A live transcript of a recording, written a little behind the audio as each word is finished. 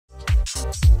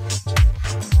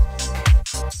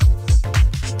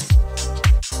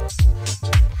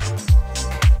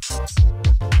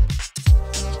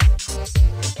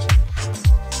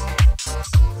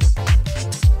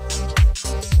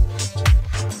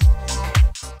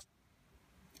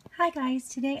Hi guys,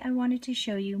 today I wanted to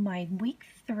show you my week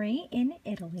 3 in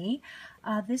Italy.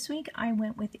 This week I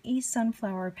went with a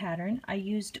sunflower pattern. I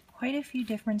used quite a few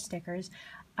different stickers.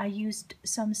 I used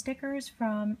some stickers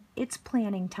from It's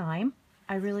Planning Time.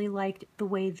 I really liked the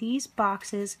way these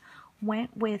boxes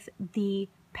went with the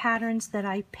patterns that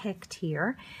I picked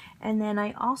here. And then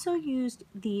I also used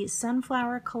the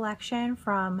sunflower collection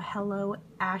from Hello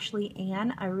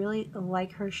AshleyAnn. I really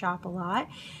like her shop a lot,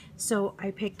 so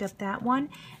I picked up that one.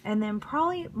 And then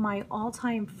probably my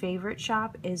all-time favorite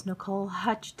shop is Nicole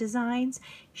Hutch Designs.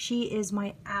 She is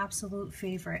my absolute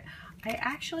favorite. I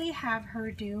actually have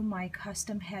her do my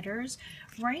custom headers.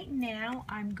 Right now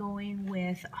I'm going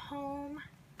with Home,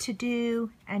 To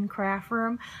Do, and Craft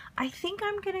Room. I think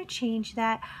I'm gonna change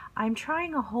that. I'm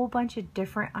trying a whole bunch of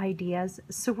different ideas,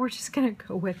 so we're just gonna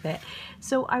go with it.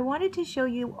 So I wanted to show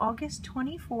you August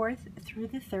 24th through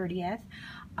the 30th.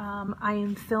 I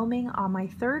am filming on my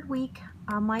 3rd week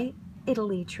on my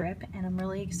Italy trip, and I'm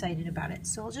really excited about it.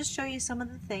 So I'll just show you some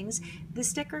of the things. The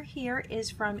sticker here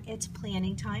is from It's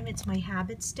Planning Time. It's my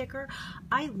habit sticker.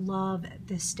 I love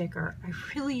this sticker, I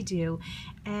really do.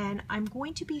 And I'm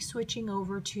going to be switching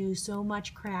over to So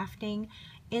Much Crafting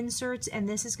inserts, and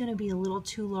this is going to be a little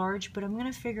too large, but I'm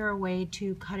going to figure a way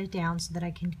to cut it down so that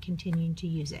I can continue to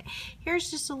use it.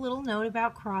 Here's just a little note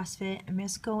about CrossFit. I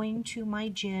miss going to my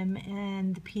gym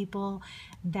and the people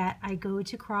that I go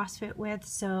to CrossFit with,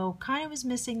 so kind of was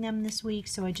missing them this week,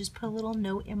 so I just put a little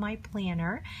note in my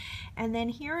planner. And then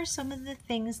here are some of the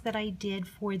things that I did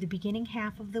for the beginning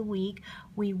half of the week.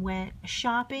 We went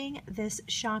shopping. This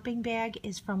shopping bag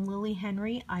is from Lillie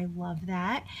Henry. I love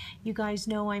that. You guys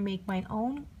know I make my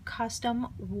own custom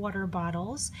water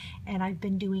bottles, and I've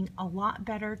been doing a lot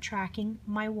better tracking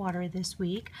my water this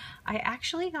week. I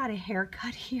actually got a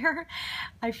haircut here.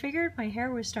 I figured my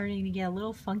hair was starting to get a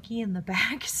little funky in the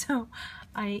back, so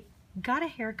I got a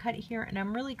haircut here, and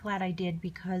I'm really glad I did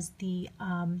because the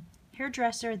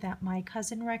hairdresser that my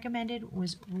cousin recommended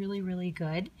was really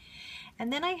good.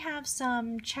 And then I have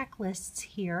some checklists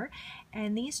here,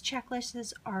 and these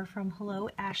checklists are from Hello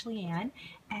AshleyAnn,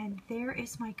 and there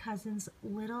is my cousin's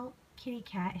little kitty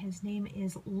cat. His name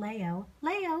is Leo.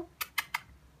 Leo!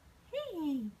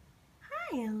 Hey!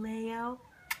 Hi, Leo!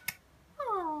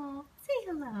 Oh, say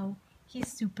hello. He's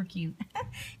super cute.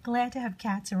 Glad to have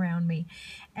cats around me.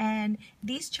 And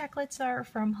these checklists are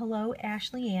from Hello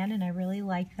AshleyAnn, and I really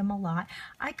like them a lot.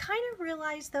 I kind of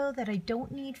realized though that I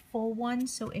don't need full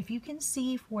ones, so if you can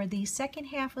see for the second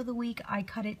half of the week I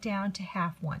cut it down to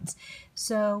half ones.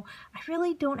 So I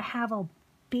really don't have a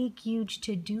big huge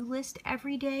to-do list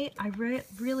every day. I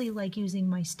really like using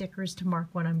my stickers to mark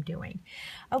what I'm doing.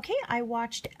 Okay, I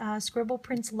watched Scribble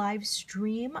Prints live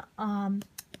stream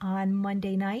on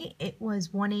Monday night. It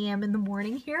was 1 a.m. in the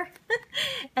morning here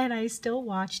and I still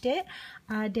watched it.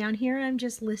 Down here I'm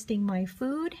just listing my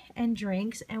food and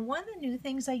drinks, and one of the new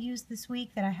things I used this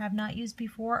week that I have not used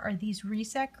before are these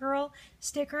Reset Girl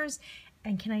stickers,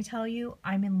 and can I tell you,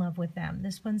 I'm in love with them.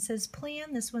 This one says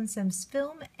plan, this one says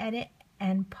film, edit,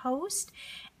 and post,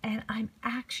 and I'm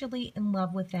actually in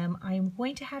love with them. I'm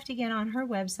going to have to get on her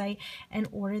website and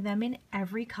order them in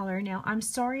every color. Now, I'm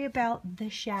sorry about the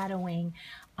shadowing.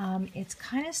 It's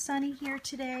kind of sunny here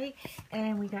today,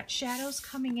 and we got shadows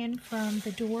coming in from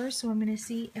the door, so I'm going to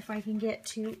see if I can get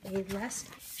to a less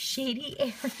shady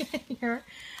area here.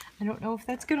 I don't know if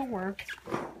that's going to work.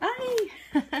 Hi!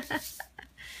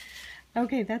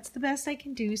 Okay, that's the best I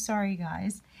can do. Sorry,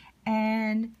 guys.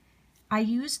 And I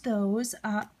used those.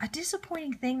 A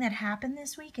disappointing thing that happened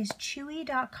this week is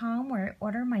Chewy.com, where I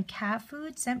order my cat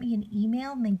food, sent me an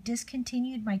email and they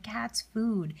discontinued my cat's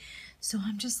food. So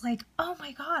I'm just like, oh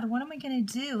my God, what am I going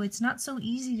to do? It's not so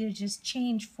easy to just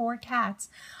change 4 cats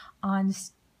on,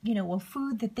 you know, a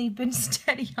food that they've been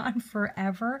steady on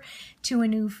forever to a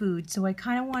new food. So I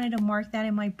kind of wanted to mark that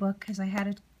in my book because I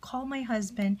had to call my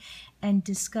husband and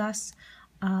discuss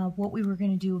what we were going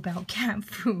to do about cat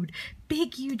food.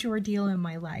 Big, huge ordeal in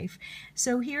my life.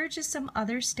 So here are just some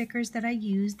other stickers that I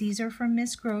use. These are from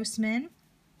Miss Grossman.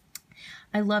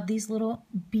 I love these little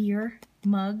beer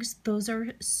mugs. Those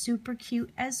are super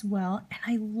cute as well. And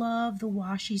I love the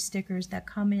washi stickers that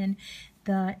come in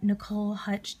the Nicole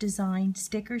Hutch design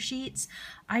sticker sheets.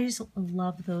 I just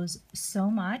love those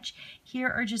so much. Here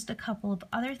are just a couple of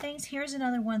other things. Here's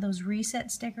another one of those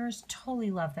reset stickers. Totally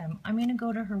love them. I'm going to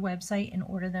go to her website and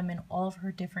order them in all of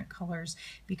her different colors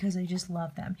because I just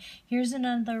love them. Here's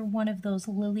another one of those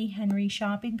Lillie Henry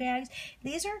shopping bags.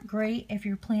 These are great if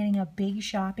you're planning a big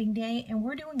shopping day, and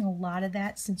we're doing a lot of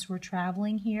that since we're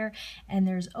traveling here, and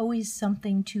there's always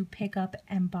something to pick up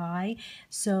and buy.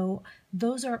 So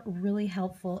those are really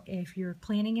helpful if you're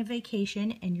planning a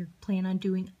vacation and you're planning on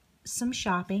doing some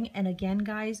shopping. And again,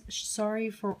 guys, sorry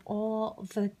for all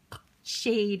the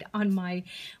shade on my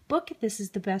book. This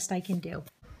is the best I can do.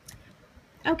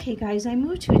 Okay, guys, I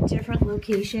moved to a different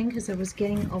location because I was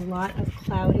getting a lot of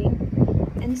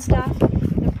clouding and stuff.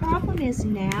 The problem is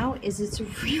now is it's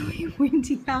really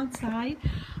windy outside.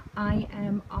 I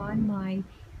am on my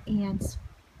aunt's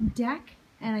deck,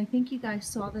 and I think you guys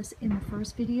saw this in the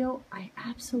first video. I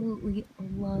absolutely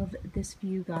love this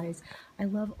view, guys. I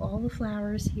love all the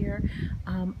flowers here.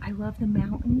 I love the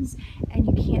mountains, and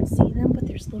you can't see them, but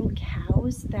there's little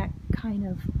cows that kind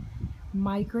of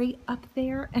migrate up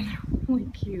there, and they're really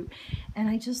cute. And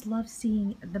I just love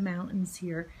seeing the mountains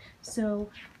here. So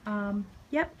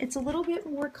yep, it's a little bit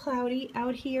more cloudy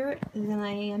out here than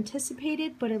I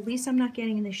anticipated, but at least I'm not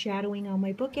getting the shadowing on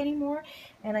my book anymore.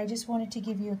 And I just wanted to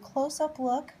give you a close-up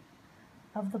look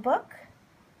of the book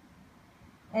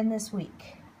and this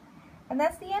week. And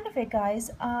that's the end of it,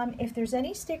 guys. If there's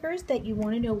any stickers that you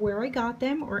want to know where I got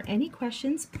them or any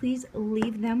questions, please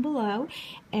leave them below.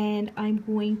 And I'm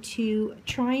going to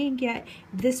try and get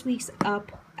this week's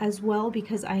up as well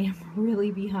because I am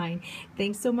really behind.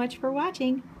 Thanks so much for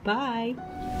watching. Bye.